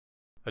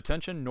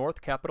Attention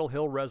North Capitol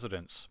Hill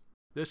residents.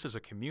 This is a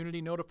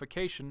community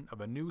notification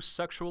of a new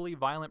sexually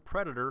violent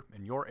predator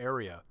in your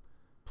area.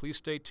 Please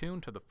stay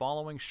tuned to the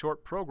following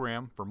short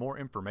program for more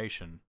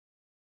information.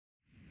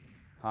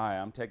 Hi,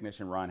 I'm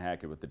Technician Ron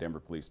Hackett with the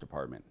Denver Police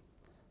Department.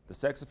 The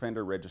Sex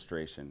Offender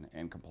Registration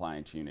and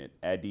Compliance Unit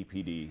at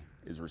DPD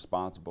is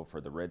responsible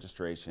for the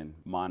registration,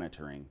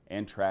 monitoring,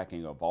 and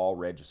tracking of all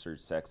registered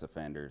sex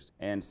offenders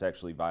and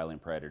sexually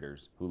violent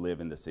predators who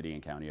live in the city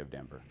and county of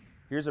Denver.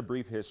 Here's a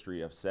brief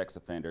history of sex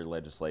offender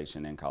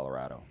legislation in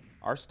Colorado.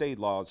 Our state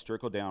laws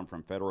trickle down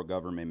from federal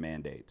government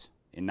mandates.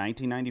 In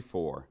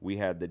 1994, we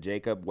had the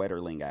Jacob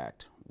Wetterling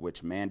Act,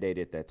 which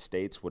mandated that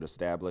states would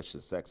establish a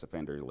sex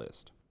offender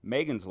list.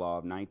 Megan's Law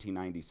of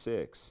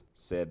 1996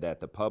 said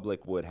that the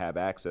public would have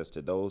access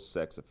to those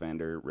sex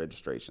offender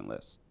registration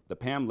lists. The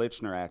Pam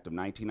Lichner Act of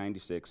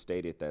 1996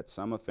 stated that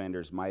some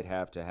offenders might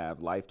have to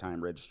have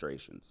lifetime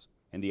registrations.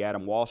 And the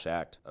Adam Walsh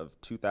Act of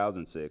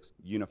 2006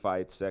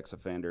 unified sex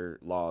offender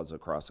laws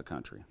across the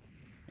country.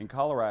 In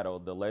Colorado,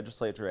 the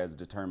legislature has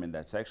determined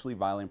that sexually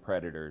violent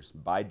predators,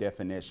 by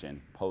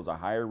definition, pose a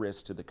higher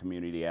risk to the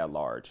community at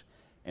large,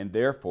 and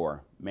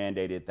therefore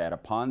mandated that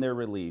upon their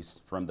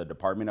release from the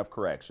Department of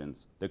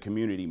Corrections, the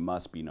community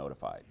must be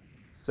notified.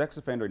 Sex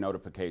offender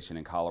notification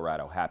in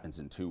Colorado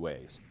happens in two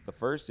ways. The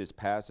first is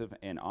passive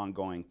and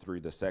ongoing through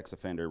the sex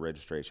offender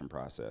registration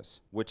process,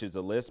 which is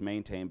a list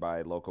maintained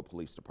by local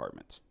police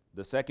departments.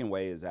 The second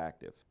way is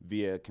active,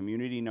 via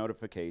community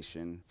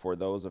notification for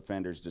those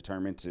offenders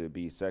determined to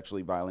be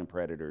sexually violent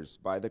predators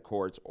by the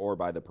courts or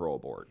by the parole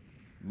board.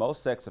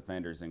 Most sex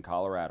offenders in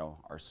Colorado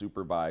are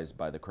supervised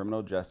by the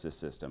criminal justice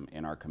system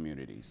in our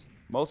communities.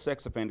 Most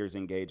sex offenders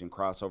engage in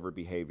crossover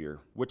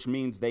behavior, which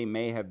means they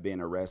may have been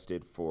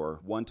arrested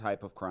for one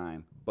type of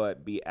crime,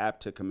 but be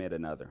apt to commit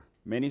another.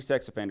 Many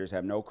sex offenders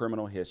have no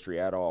criminal history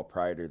at all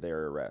prior to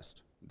their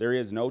arrest. There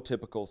is no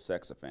typical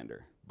sex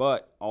offender,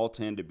 but all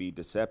tend to be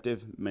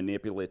deceptive,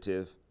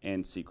 manipulative,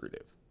 and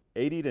secretive.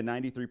 80 to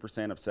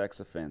 93% of sex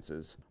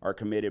offenses are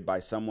committed by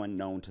someone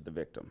known to the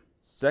victim.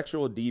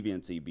 Sexual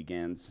deviancy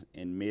begins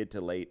in mid to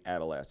late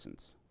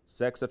adolescence.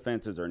 Sex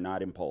offenses are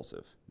not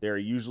impulsive. They are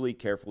usually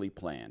carefully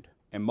planned,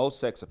 and most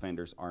sex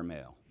offenders are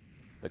male.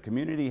 The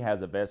community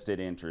has a vested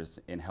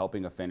interest in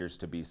helping offenders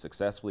to be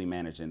successfully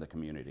managed in the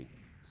community.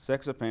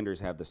 Sex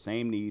offenders have the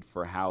same need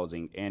for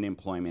housing and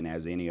employment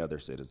as any other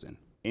citizen.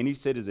 Any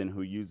citizen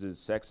who uses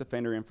sex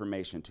offender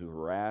information to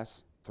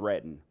harass,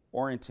 threaten,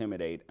 or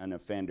intimidate an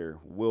offender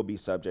will be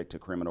subject to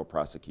criminal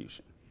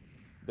prosecution.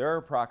 There are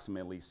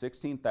approximately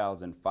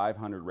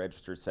 16,500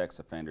 registered sex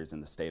offenders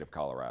in the state of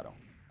Colorado.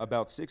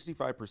 About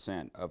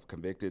 65% of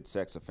convicted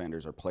sex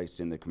offenders are placed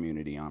in the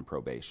community on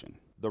probation.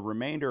 The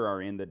remainder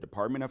are in the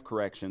Department of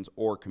Corrections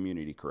or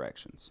Community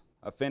Corrections.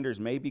 Offenders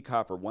may be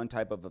caught for one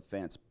type of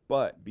offense,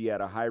 but be at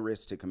a high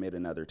risk to commit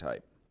another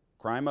type.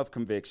 Crime of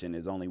conviction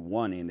is only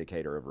one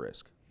indicator of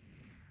risk.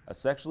 A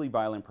sexually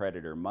violent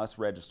predator must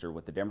register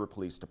with the Denver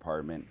Police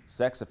Department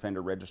Sex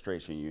Offender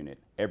Registration Unit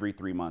every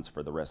 3 months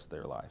for the rest of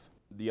their life.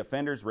 The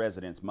offender's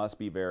residence must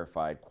be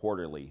verified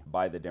quarterly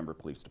by the Denver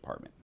Police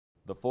Department.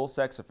 The full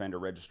sex offender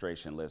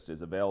registration list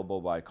is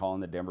available by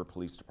calling the Denver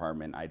Police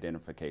Department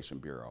Identification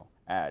Bureau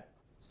at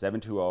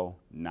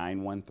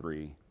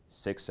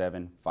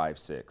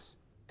 720-913-6756.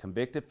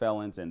 Convicted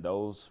felons and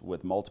those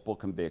with multiple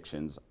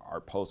convictions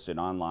are posted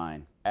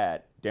online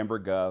at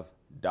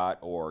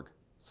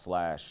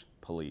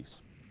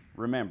denvergov.org/police.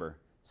 Remember,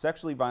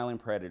 sexually violent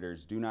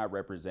predators do not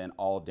represent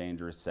all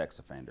dangerous sex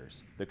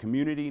offenders. The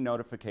community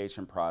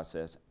notification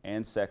process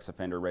and sex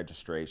offender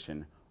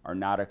registration are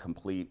not a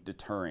complete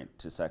deterrent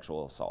to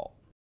sexual assault.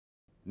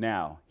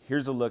 Now,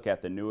 here's a look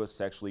at the newest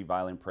sexually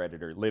violent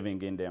predator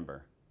living in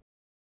Denver.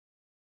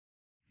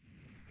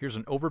 Here's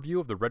an overview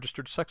of the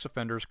registered sex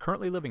offenders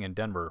currently living in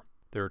Denver.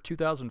 There are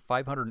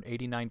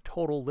 2,589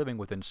 total living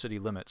within city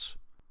limits.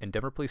 In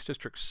Denver Police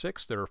District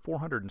 6, there are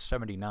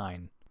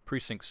 479.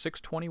 Precinct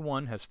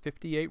 621 has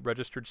 58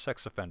 registered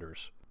sex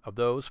offenders. Of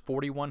those,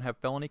 41 have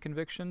felony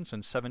convictions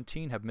and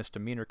 17 have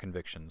misdemeanor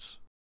convictions.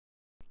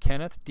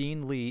 Kenneth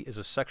Dean Lee is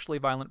a sexually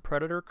violent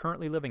predator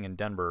currently living in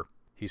Denver.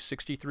 He's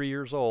 63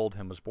 years old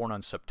and was born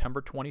on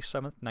September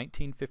 27,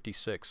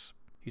 1956.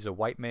 He's a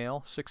white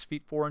male, 6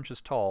 feet 4 inches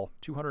tall,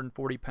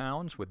 240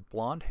 pounds, with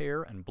blonde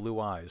hair and blue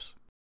eyes.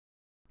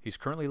 He's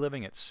currently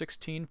living at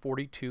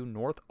 1642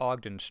 North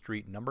Ogden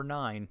Street, number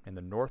 9, in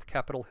the North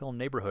Capitol Hill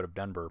neighborhood of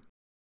Denver.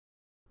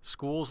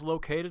 Schools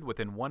located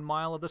within 1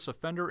 mile of this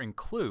offender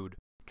include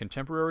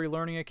Contemporary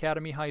Learning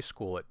Academy High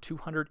School at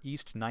 200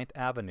 East 9th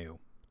Avenue,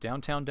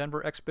 Downtown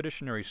Denver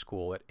Expeditionary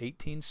School at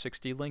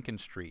 1860 Lincoln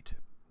Street,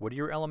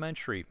 Whittier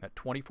Elementary at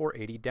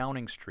 2480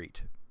 Downing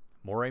Street,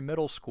 Moray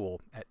Middle School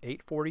at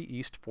 840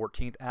 East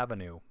 14th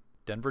Avenue,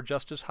 Denver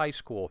Justice High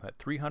School at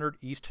 300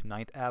 East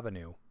 9th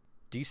Avenue,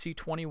 DC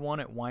 21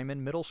 at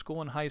Wyman Middle School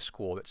and High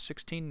School at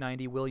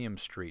 1690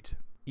 Williams Street,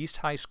 East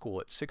High School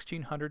at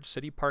 1600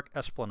 City Park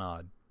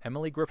Esplanade,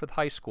 Emily Griffith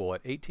High School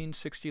at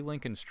 1860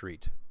 Lincoln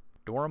Street,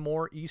 Dora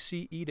Moore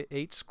ECE to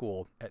 8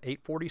 School at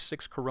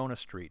 846 Corona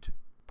Street,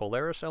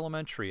 Polaris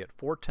Elementary at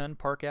 410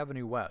 Park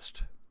Avenue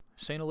West,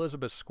 St.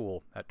 Elizabeth's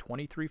School at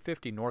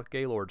 2350 North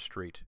Gaylord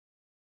Street.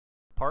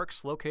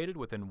 Parks located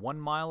within 1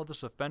 mile of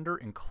this offender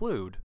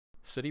include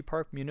City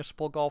Park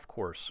Municipal Golf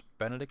Course,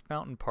 Benedict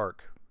Fountain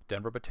Park,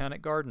 Denver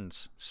Botanic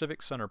Gardens,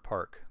 Civic Center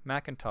Park,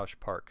 McIntosh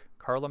Park,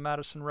 Carla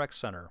Madison Rec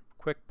Center,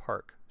 Quick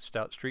Park,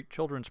 Stout Street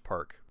Children's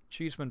Park,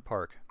 Cheeseman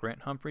Park,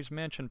 Grant Humphreys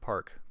Mansion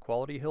Park,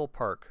 Quality Hill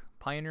Park,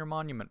 Pioneer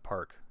Monument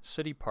Park,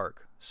 City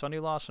Park, Sonny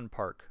Lawson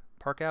Park,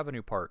 Park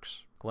Avenue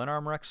Parks,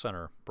 Glenarm Rec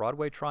Center,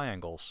 Broadway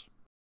Triangles.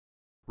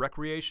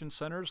 Recreation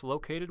centers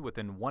located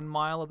within 1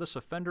 mile of this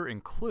offender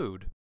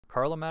include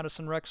Carla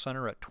Madison Rec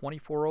Center at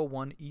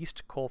 2401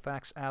 East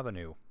Colfax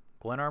Avenue,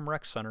 Glenarm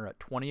Rec Center at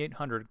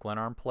 2800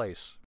 Glenarm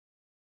Place.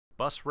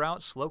 Bus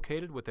routes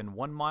located within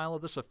 1 mile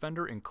of this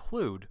offender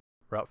include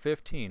Route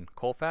 15,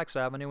 Colfax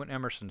Avenue and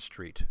Emerson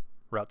Street,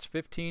 Routes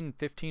 15 and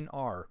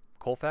 15R,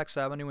 Colfax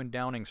Avenue and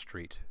Downing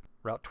Street,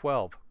 Route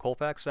 12,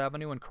 Colfax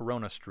Avenue and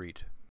Corona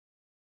Street.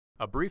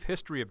 A brief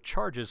history of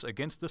charges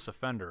against this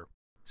offender: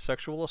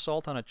 sexual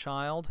assault on a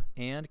child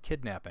and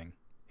kidnapping.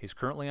 He's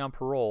currently on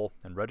parole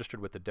and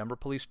registered with the Denver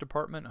Police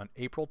Department on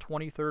April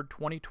 23,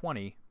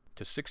 2020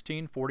 to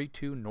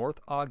 1642 North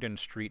Ogden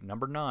Street, No.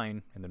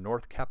 9 in the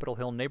North Capitol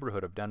Hill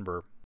neighborhood of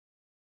Denver.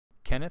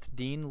 Kenneth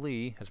Dean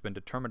Lee has been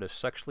determined a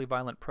sexually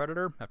violent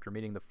predator after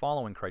meeting the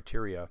following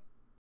criteria.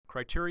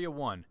 Criteria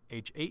 1.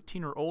 Age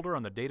 18 or older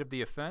on the date of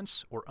the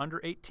offense, or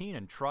under 18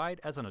 and tried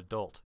as an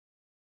adult.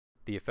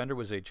 The offender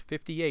was age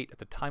 58 at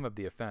the time of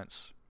the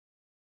offense.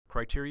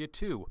 Criteria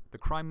 2. The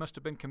crime must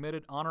have been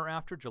committed on or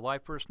after July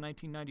 1,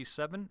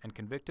 1997 and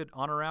convicted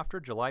on or after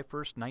July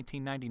 1,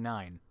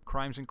 1999.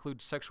 Crimes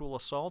include sexual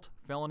assault,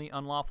 felony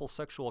unlawful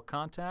sexual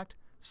contact,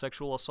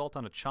 sexual assault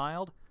on a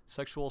child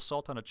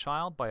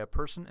by a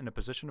person in a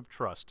position of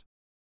trust.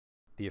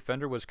 The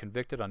offender was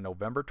convicted on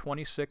November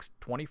 26,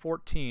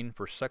 2014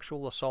 for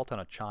sexual assault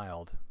on a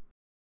child.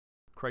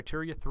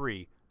 Criteria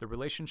 3. The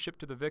relationship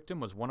to the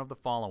victim was one of the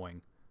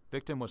following.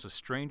 Victim was a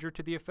stranger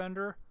to the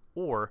offender,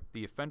 or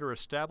the offender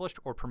established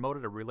or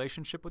promoted a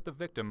relationship with the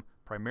victim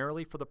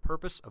primarily for the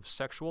purpose of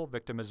sexual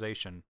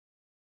victimization.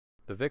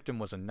 The victim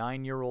was a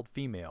 9-year-old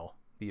female.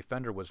 The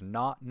offender was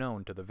not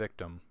known to the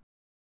victim.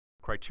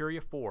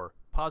 Criteria 4.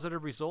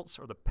 Positive results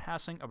are the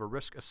passing of a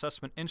risk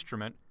assessment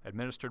instrument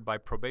administered by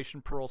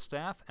probation parole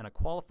staff and a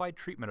qualified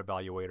treatment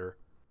evaluator.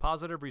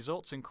 Positive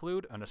results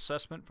include an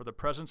assessment for the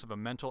presence of a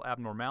mental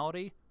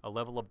abnormality, a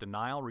level of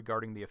denial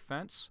regarding the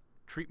offense,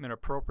 treatment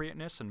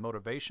appropriateness and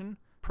motivation,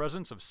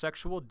 presence of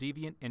sexual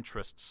deviant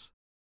interests.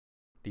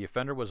 The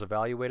offender was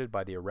evaluated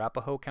by the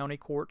Arapahoe County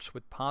Courts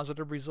with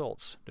positive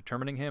results,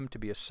 determining him to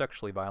be a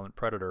sexually violent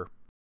predator.